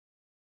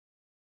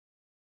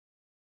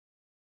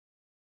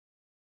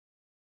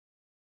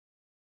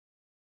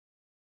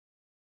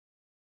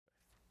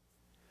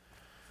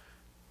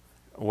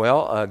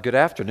Well, good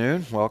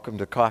afternoon. Welcome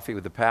to Coffee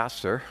with the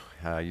Pastor.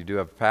 You do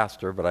have a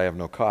pastor, but I have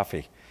no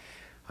coffee.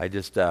 We're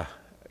going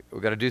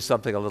to do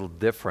something a little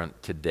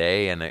different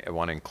today, and I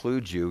want to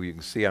include you. You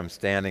can see I'm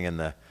standing in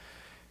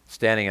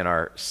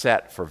our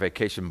set for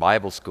Vacation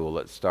Bible School.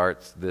 It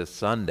starts this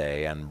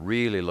Sunday, and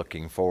really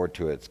looking forward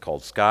to it. It's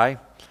called Sky,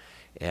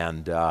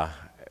 and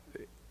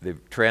they're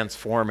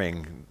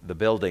transforming the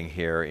building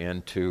here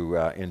into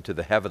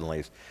the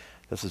heavenlies.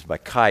 This is my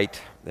kite.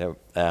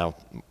 I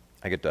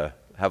get to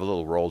have a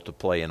little role to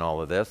play in all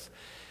of this.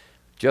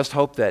 Just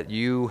hope that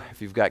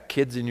if you've got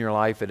kids in your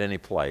life at any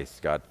place,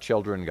 got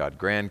children, got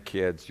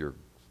grandkids,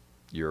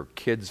 your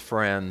kids'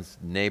 friends,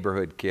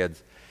 neighborhood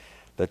kids,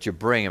 that you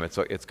bring them. It's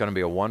going to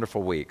be a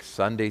wonderful week,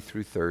 Sunday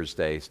through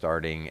Thursday,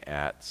 starting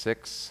at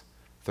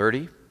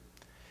 6:30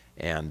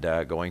 and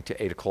going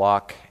to 8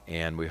 o'clock,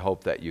 and we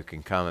hope that you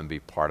can come and be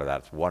part of that.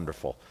 It's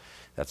wonderful.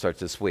 That starts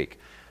this week.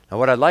 Now,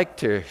 what I'd like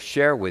to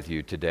share with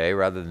you today,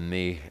 rather than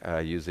me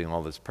using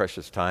all this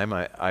precious time,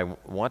 I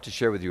want to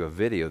share with you a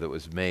video that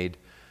was made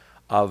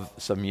of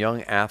some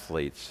young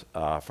athletes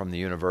from the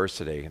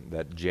university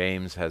that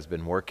James has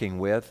been working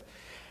with.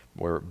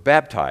 Were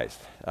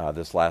baptized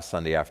this last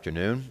Sunday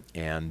afternoon,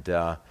 and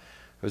there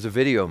was a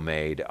video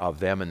made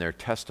of them and their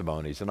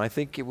testimonies, and I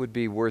think it would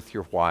be worth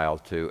your while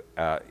to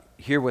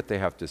hear what they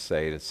have to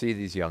say, to see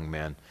these young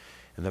men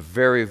and the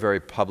very, very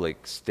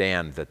public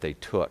stand that they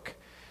took.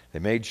 They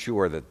made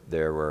sure that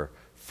there were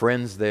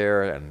friends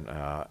there and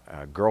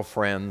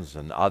girlfriends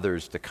and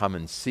others to come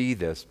and see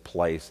this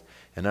place,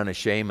 and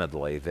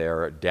unashamedly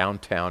they're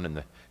downtown in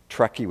the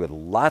Truckee with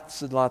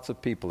lots and lots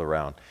of people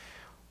around.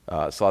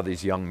 Saw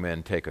these young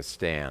men take a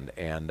stand,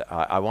 and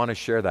I want to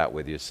share that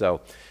with you.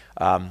 So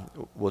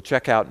we'll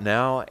check out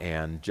now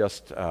and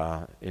just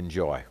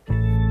enjoy.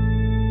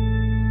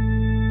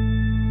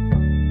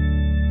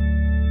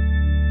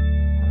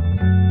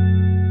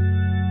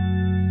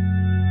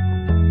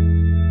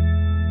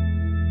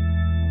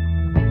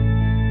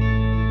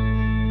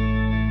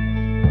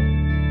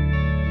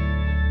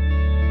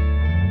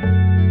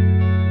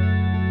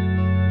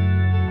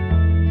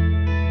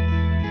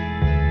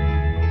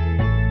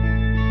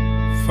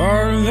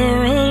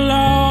 Farther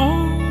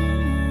along,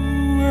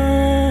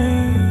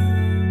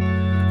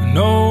 I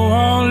know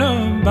all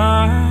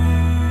about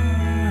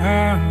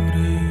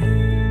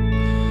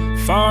it.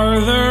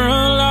 Farther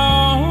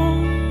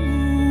along,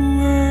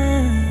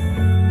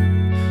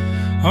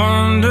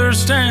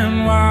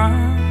 understand why.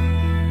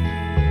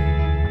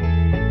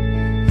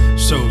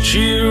 So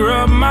cheer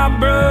up, my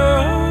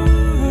brothers,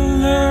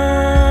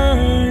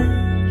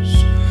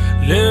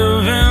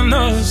 live in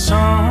the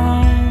sunshine.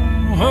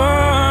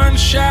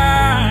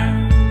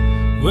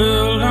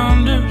 Will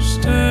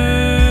understand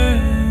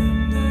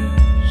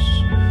this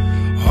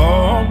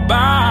all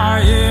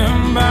by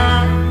and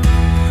by.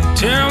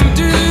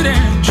 Tempted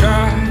and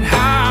tried,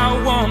 I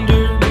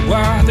wondered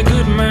why the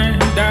good man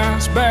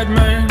dies, bad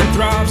man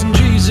thrives, and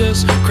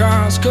Jesus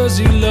cries 'cause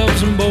he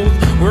loves them both.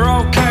 We're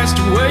all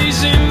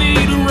castaways in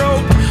need of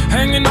rope,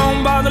 hanging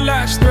on by the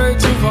last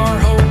threads of our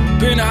hope.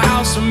 In a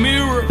house, a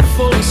mirror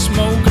full of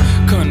smoke,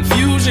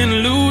 confusing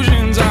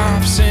illusions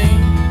I've seen.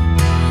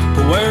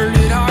 But where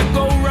did I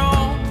go wrong?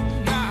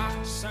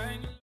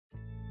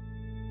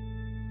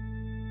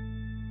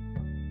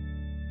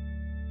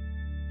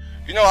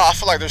 You know, I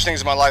feel like there's things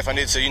in my life I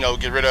need to,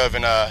 get rid of,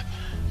 and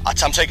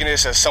I'm taking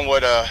this as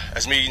somewhat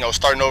as me,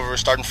 starting over,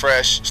 starting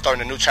fresh,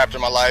 starting a new chapter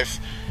in my life,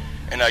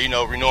 and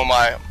renewing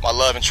my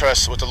love and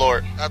trust with the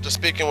Lord. After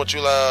speaking with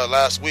you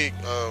last week,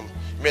 you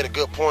made a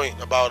good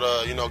point about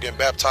getting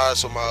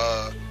baptized with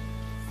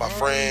my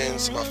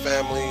friends, my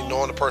family,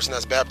 knowing the person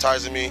that's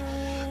baptizing me.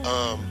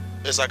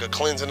 It's like a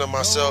cleansing of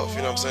myself.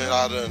 You know what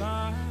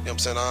I'm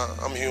saying?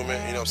 I'm human.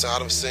 You know what I'm saying? I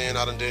done sinned,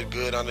 I done did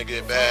good, I done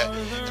did bad,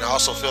 and I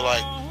also feel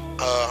like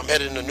I'm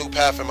headed in a new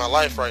path in my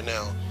life right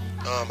now.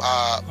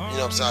 I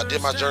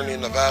did my journey in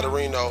Nevada,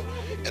 Reno,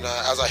 and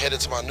as I headed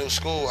to my new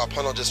school, I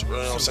plan on just,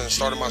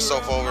 starting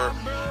myself over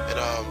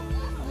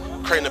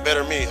and creating a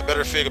better me, a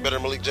better Fig, a better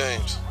Malik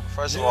James.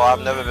 First of all,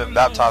 I've never been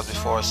baptized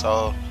before,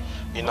 so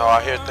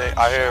I hear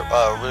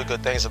really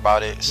good things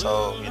about it.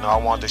 So I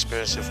want to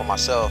experience it for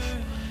myself,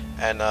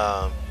 and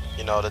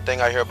the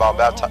thing I hear about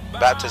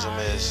baptism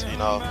is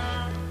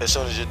as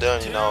soon as you're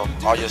done,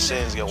 all your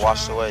sins get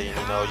washed away. You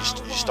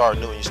start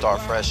new and you start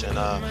fresh. And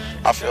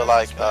I feel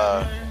like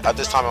at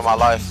this time in my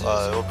life,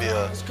 it will be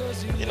a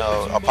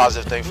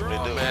positive thing for me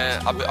to do.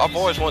 Man, I've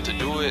always wanted to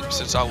do it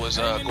since I was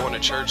going to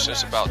church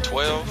since about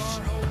 12.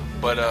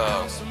 But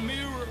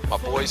my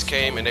boys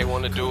came and they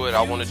want to do it.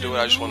 I want to do it.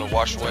 I just want to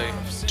wash away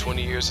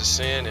 20 years of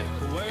sin and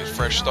get a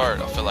fresh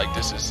start. I feel like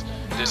this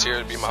here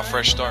would be my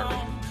fresh start.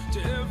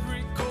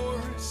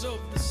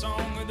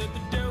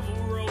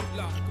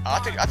 I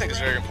think it's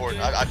very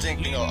important. I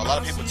think a lot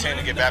of people tend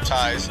to get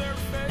baptized,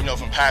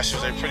 from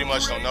pastors they pretty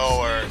much don't know,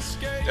 or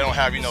they don't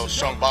have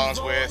strong bonds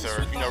with,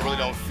 or really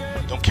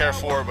don't care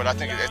for. But I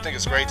think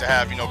it's great to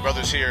have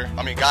brothers here.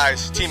 I mean,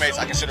 guys, teammates.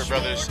 I consider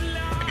brothers,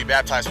 and be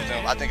baptized with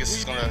them. I think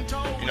it's gonna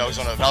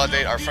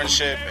validate our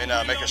friendship and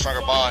make a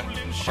stronger bond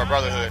of our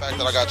brotherhood. The fact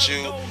that I got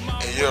you,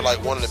 and you're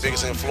like one of the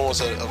biggest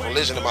influences of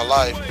religion in my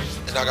life.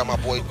 And I got my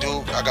boy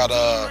Duke, I got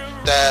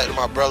Dad and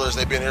my brothers,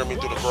 they've been hearing me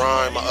through the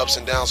grind, my ups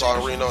and downs, so I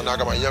already know. And I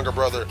got my younger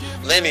brother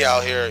Lenny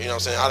out here, you know what I'm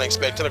saying? I didn't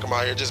expect him to come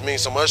out here. It just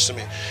means so much to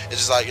me. It's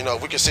just like, you know,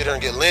 if we could sit here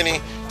and get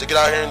Lenny to get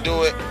out here and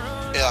do it,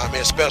 yeah, I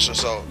mean, it's special.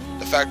 So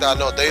the fact that I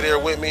know they there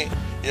with me, you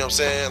know what I'm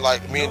saying?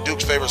 Like me and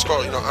Duke's favorite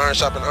quote, you know, iron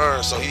sharpens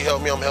iron. So he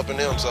helped me, I'm helping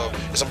him. So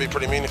it's gonna be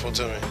pretty meaningful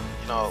to me.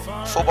 You know,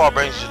 football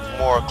brings you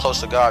more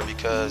close to God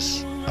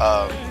because,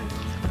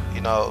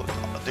 you know,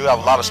 you have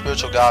a lot of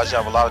spiritual guys. You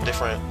have a lot of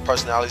different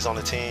personalities on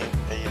the team,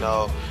 and you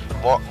know,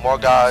 more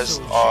guys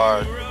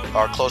are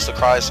close to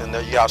Christ, and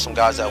then you have some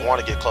guys that want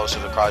to get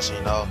closer to Christ. And,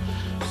 you know,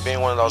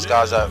 being one of those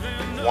guys that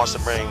wants to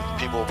bring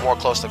people more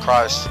close to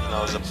Christ, you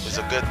know, is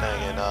a good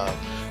thing. And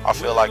I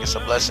feel like it's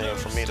a blessing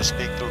for me to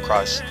speak through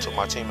Christ to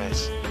my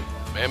teammates.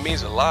 Man, it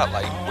means a lot.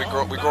 Like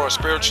we're growing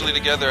spiritually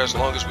together as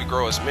long as we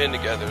grow as men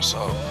together. So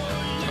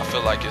I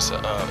feel like it's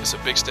a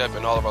big step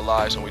in all of our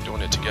lives when we're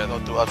doing it together.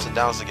 Through ups and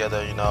downs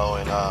together, you know,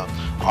 and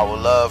I would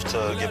love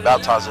to get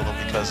baptized with them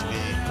because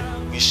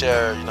we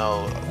share, you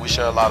know, we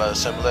share a lot of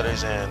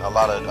similarities and a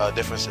lot of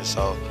differences.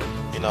 So,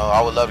 you know,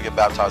 I would love to get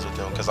baptized with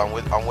them because I'm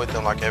with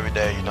them like every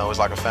day. You know, it's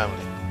like a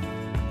family.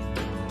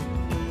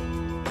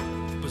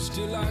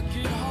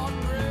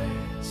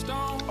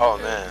 Oh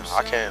man,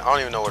 I don't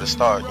even know where to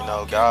start. You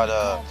know, God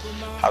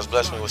has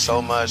blessed me with so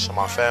much,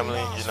 my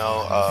family. You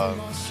know,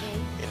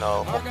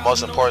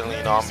 most importantly,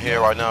 you know, I'm here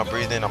right now,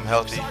 breathing, I'm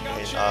healthy.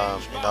 And,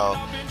 you know,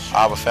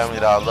 I have a family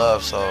that I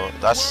love, so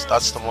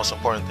that's the most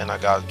important thing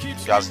that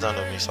God's done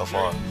to me so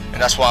far.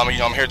 And that's why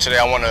I'm here today.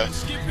 I want to,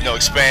 you know,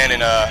 expand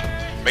and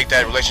make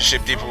that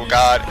relationship deeper with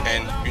God,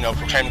 and you know,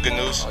 proclaim the good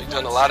news. You've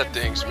done a lot of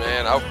things,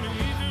 man.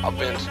 I've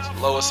been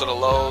lowest of the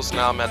lows.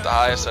 Now I'm at the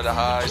highest of the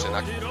highs, and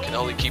I can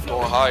only keep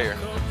going higher.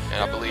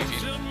 And I believe He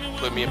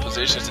put me in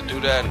positions to do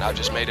that, and I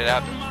just made it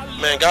happen.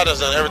 Man, God has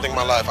done everything in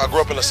my life. I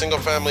grew up in a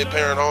single-family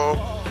parent home.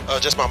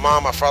 Just my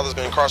mom, my father's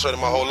been incarcerated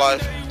my whole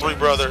life. 3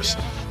 brothers.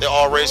 They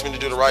all raised me to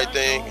do the right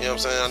thing. You know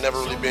what I'm saying? I never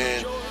really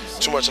been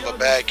too much of a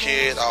bad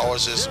kid. I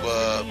always just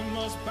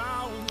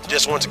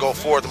wanted to go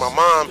forward. My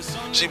mom,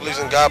 she believes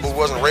in God, but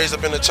wasn't raised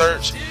up in the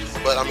church.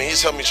 But I mean,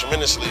 He's helped me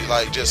tremendously,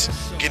 like just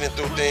getting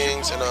through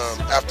things. And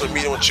after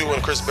meeting with you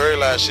and Chris Berry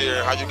last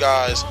year, how you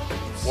guys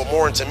were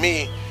more into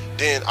me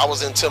than I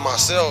was into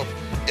myself.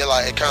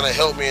 It kind of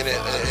helped me, and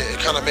it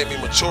kind of made me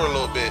mature a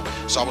little bit.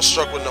 So I was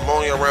struck with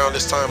pneumonia around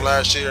this time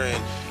last year,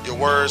 and your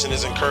words and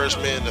His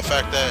encouragement and the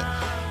fact that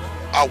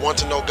I want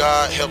to know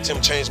God helped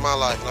Him change my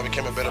life, and I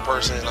became a better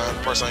person, and I'm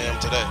the person I am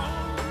today.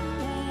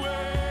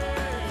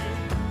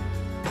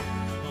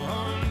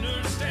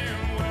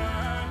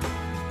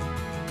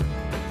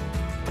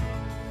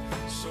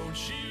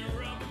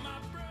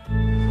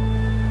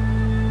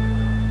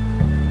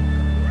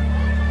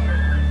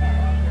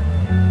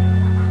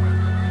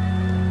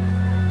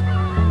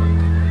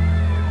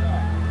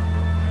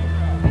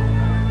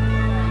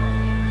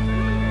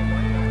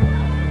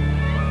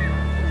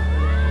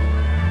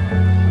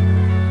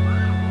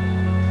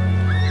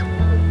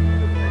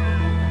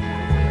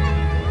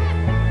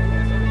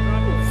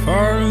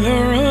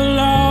 Farther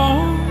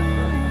along,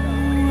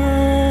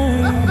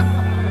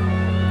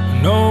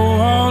 know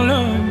all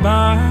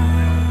about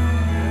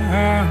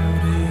it.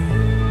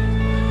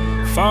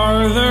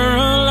 Farther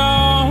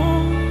along,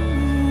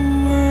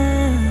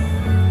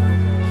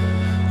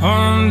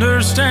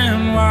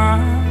 understand why.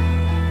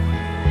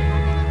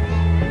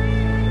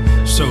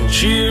 So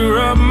cheer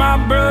up, my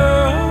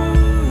brothers,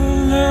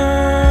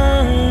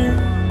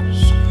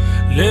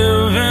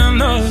 live in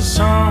the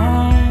sunshine.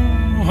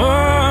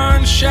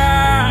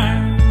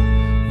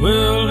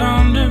 Will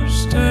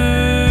understand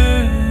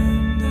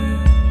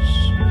this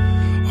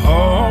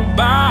all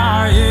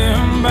by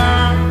and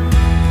by.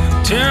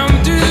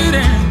 Tempted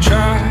and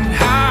tried,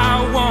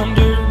 I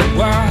wonder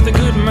why the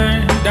good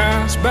man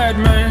dies, bad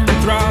man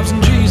thrives,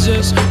 and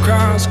Jesus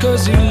cries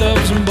 'cause He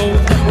loves them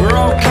both. We're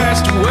all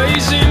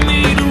castaways in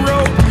need of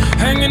rope,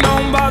 hanging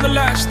on by the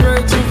last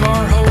threads of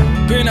our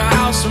hope, in a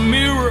house, a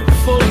mirror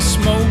full of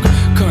smoke,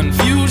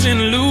 confusing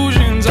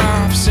illusions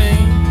I've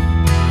seen.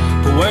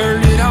 But where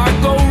did I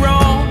go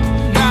wrong?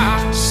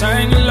 I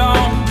sang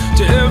along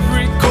to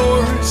every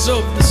chorus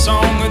of the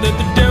song that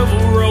the devil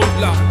wrote,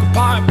 like a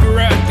piper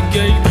at the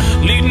gate,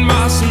 leading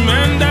my some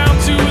men down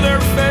to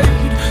their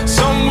fate.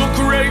 Some will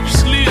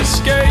courageously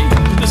escape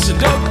the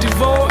seductive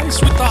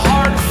voice with the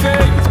heart of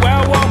faith,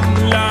 while walking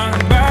the line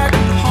back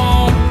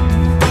home.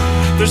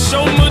 There's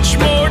so much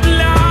more to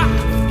life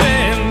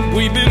than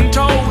we've been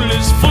told.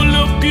 It's full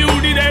of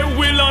beauty that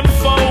will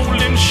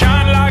unfold and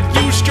shine like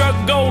you struck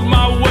gold,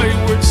 my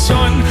wayward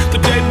son. The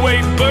dead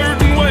weight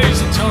burden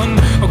weighs a ton.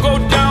 I'll go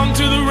down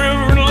to the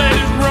river and let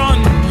it run,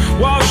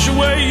 wash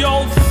away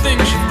all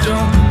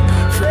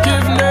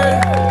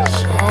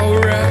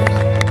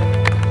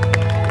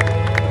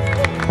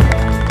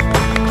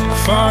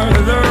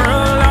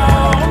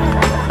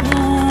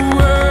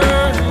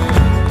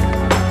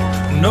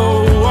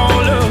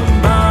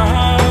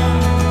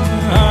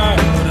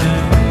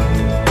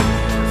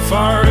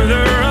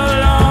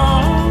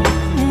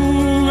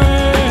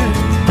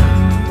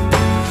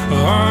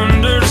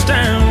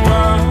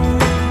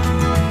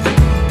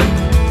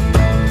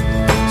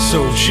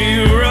So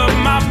cheer up,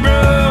 my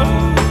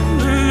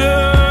brothers,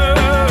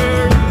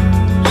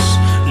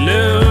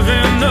 live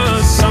in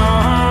the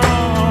sunshine.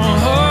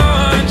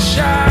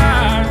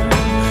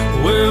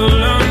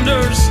 We'll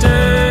understand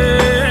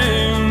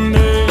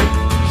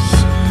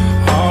this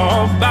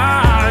all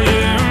by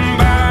and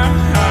by.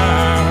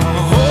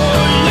 Oh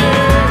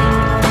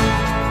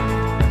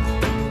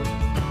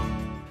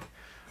yeah.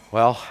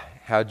 Well,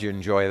 how'd you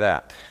enjoy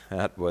that?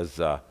 That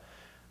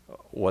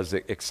was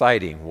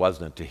exciting,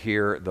 wasn't it, to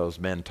hear those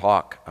men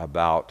talk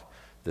about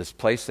this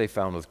place they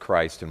found with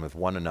Christ and with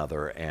one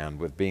another, and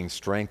with being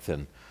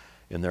strengthened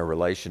in their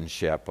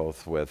relationship,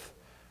 both with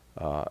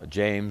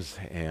James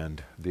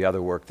and the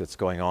other work that's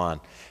going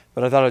on.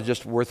 But I thought it was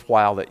just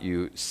worthwhile that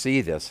you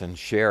see this and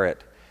share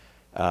it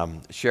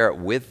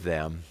with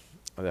them,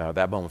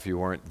 that moment if you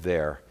weren't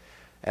there,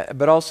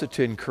 but also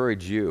to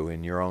encourage you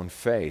in your own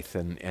faith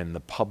and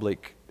the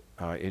public,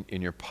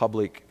 in your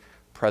public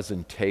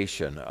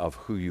presentation of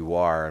who you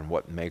are and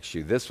what makes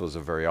you. This was a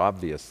very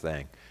obvious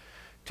thing,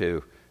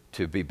 to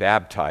be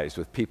baptized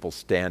with people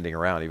standing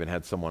around. Even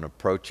had someone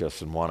approach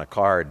us and want a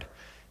card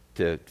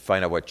to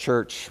find out what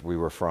church we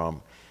were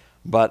from.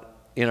 But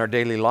in our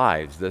daily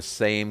lives, this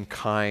same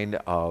kind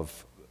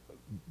of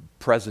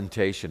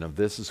presentation of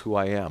this is who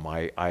I am.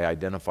 I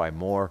identify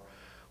more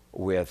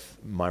with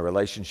my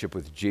relationship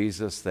with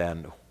Jesus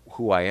than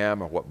who I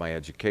am or what my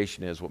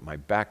education is, what my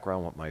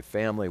background, what my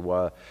family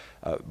was,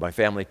 my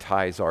family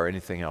ties are,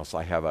 anything else.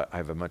 I have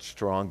a much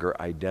stronger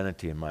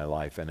identity in my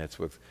life, and it's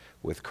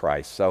with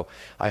Christ. So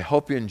I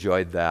hope you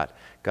enjoyed that.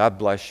 God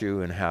bless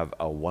you, and have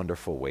a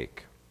wonderful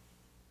week.